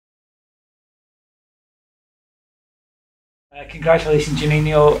Congratulations,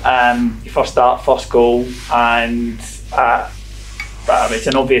 Juninho. Your first start, first goal, and it's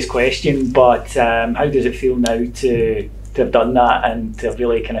an obvious question, but how does it feel now to have done that and to have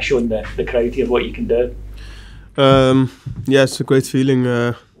really kind of shown the crowd here what you can do? Yeah, it's a great feeling.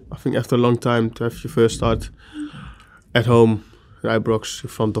 I think after a long time to have your first start at home at Ibrox in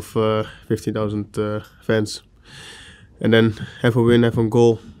front of 15,000 fans, and then have a win, have a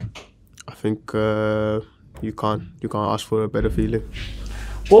goal. I think you can't ask for a better feeling.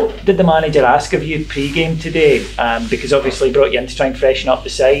 What did the manager ask of you pre-game today? Because obviously he brought you in to try and freshen up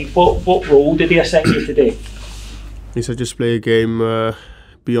the side. What role did he assign you today? He said just play a game,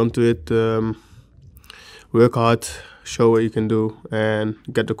 be onto it, work hard, show what you can do, and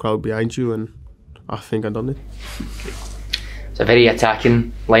get the crowd behind you. And I think I've done it. It's a very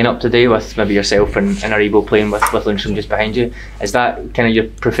attacking lineup today with maybe yourself and Aribo playing with Lundstrom just behind you. Is that kind of your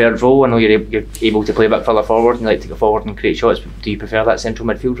preferred role? I know you're able to play a bit further forward and you like to go forward and create shots, but do you prefer that central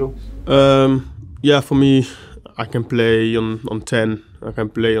midfield role? Yeah, for me, I can play on 10. I can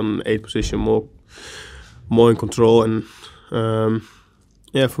play on 8 position, more in control. And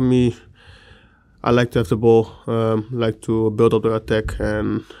yeah, for me, I like to have the ball, like to build up the attack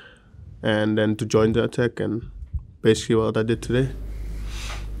and then to join the attack, and basically what I did today.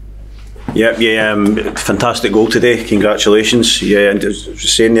 Yeah, fantastic goal today. Congratulations. Yeah, and I was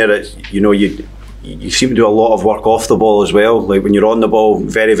just saying there that you seem to do a lot of work off the ball as well. Like when you're on the ball,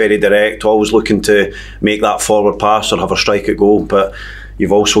 very, very direct, always looking to make that forward pass or have a strike at goal. But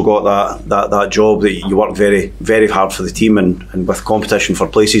you've also got that job that you work very, very hard for the team and with competition for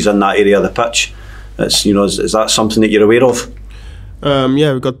places in that area of the pitch. It's, is that something that you're aware of?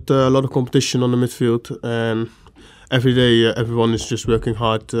 Yeah, we've got a lot of competition on the midfield, and every day everyone is just working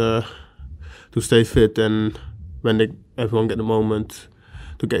hard to stay fit, and when everyone get the moment,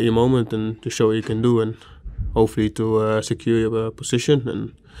 to get your moment and to show what you can do, and hopefully to secure your position.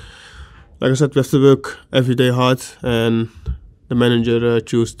 And like I said, we have to work every day hard, and the manager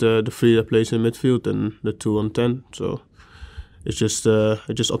choose the 3 that plays in midfield and the 2 on 10. So it's just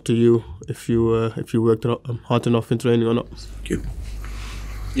up to you if you worked hard enough in training or not. Thank you.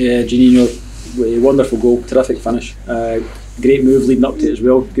 Yeah, Juninho, wonderful goal, terrific finish. Great move leading up to it as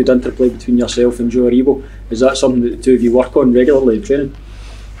well. Good interplay between yourself and Joe Aribo. Is that something that the two of you work on regularly in training?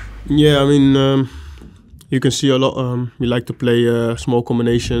 Yeah, I mean, you can see a lot. We like to play small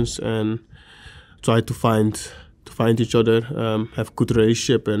combinations and try to find each other, have good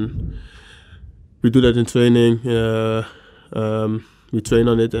relationship, and we do that in training. We train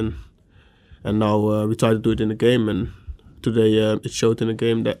on it, and now we try to do it in the game. And today it showed in the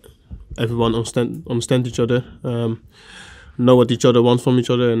game that everyone understand each other, know what each other wants from each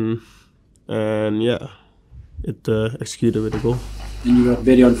other, and yeah, it executed with a goal. And you were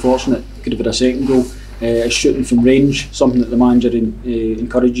very unfortunate. Could have had a second goal. Shooting from range, something that the manager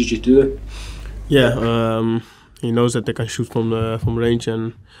encourages you to do. Yeah, he knows that they can shoot from range,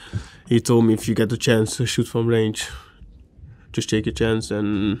 and he told me if you get the chance to shoot from range, just take a chance.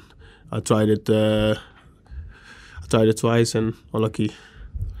 And I tried it twice, and unlucky,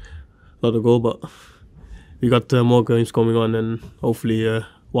 not a goal. But we got more games coming on, and hopefully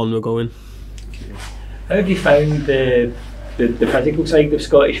one will go in. How have you found the physical side of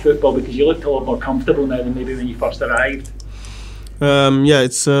Scottish football? Because you looked a lot more comfortable now than maybe when you first arrived. Yeah,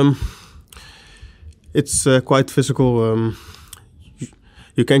 it's quite physical.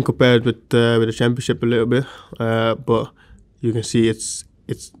 You can compare it with the Championship a little bit, but you can see it's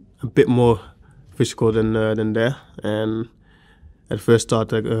a bit more physical than there. And at first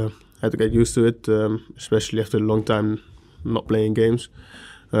start, I had to get used to it, especially after a long time not playing games.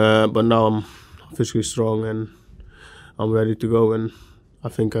 But now I'm physically strong and I'm ready to go, and I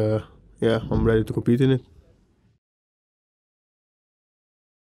think yeah, I'm ready to compete in it.